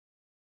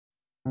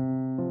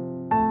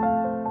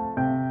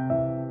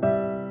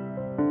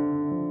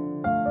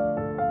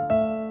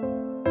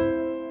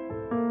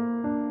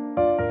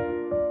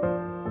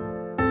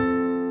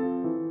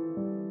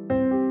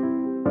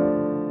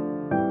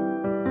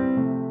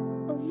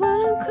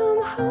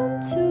come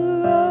home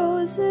to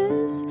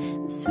roses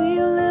and sweet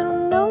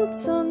little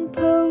notes on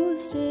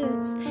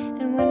post-its.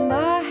 And when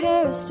my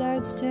hair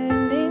starts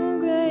turning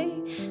gray,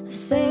 I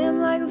say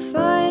I'm like a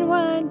fine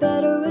wine,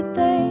 better with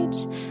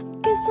age. I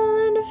guess I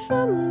learned it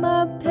from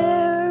my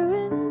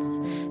parents.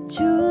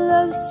 True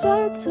love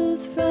starts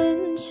with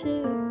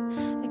friendship.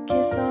 A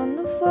kiss on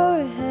the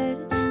forehead,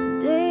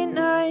 date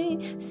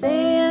night,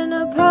 say an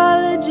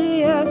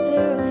apology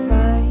after a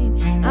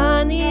fight.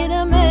 I need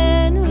a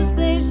man who's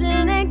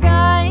patient and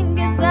kind,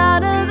 gets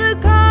out of the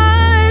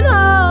car and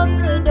holds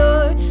the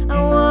door.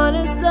 I want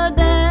us to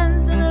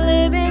dance in the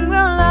living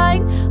room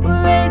like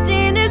we're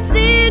 18 at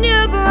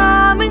senior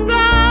prom and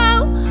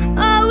grow.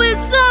 Always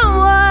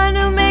someone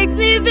who makes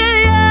me feel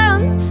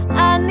young.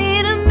 I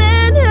need a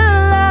man who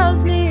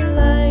loves me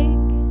like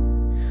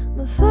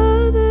my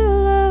father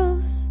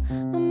loves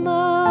my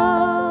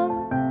mom.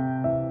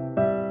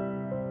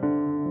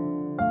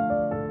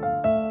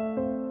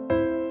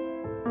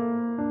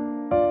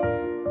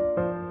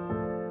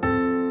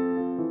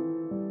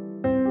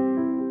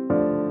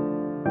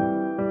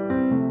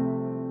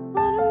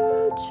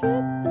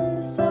 Trip in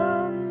the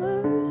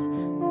summers, I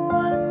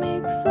wanna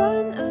make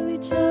fun of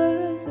each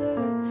other.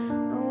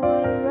 I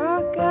wanna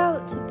rock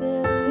out to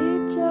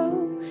Billy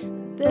Joe,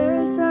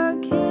 embarrass our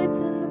kids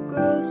in the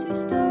grocery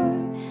store.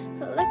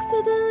 I'll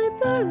accidentally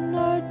burn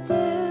our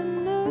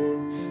dinner,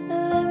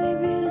 and let me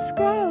be the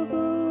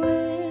Scrabble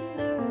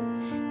winner.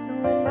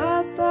 And when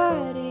my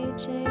body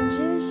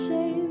changes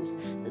shapes,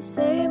 they'll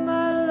say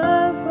my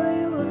love for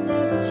you will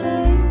never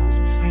change.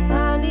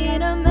 I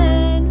need a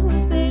man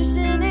who's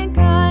patient and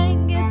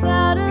kind, gets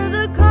out of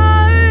the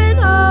car and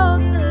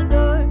holds the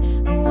door.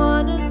 I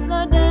wanna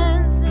slow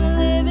dance in the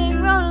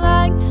living room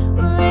like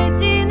we're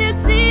 18 at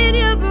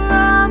senior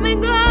prom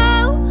and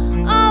grow.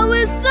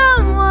 Always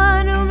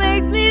someone who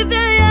makes me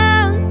feel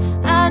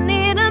young. I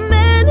need a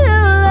man who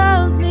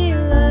loves me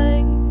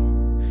like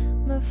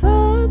my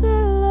father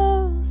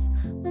loves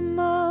my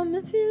mom.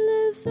 If he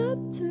lives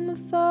up to my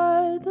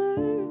father,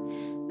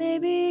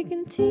 maybe he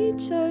can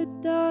teach our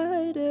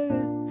daughter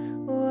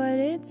what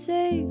it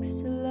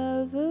takes to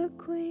love a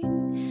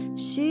queen.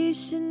 She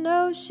should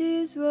know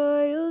she's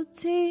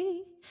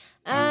royalty.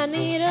 I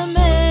need a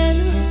man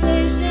who's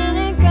patient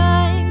and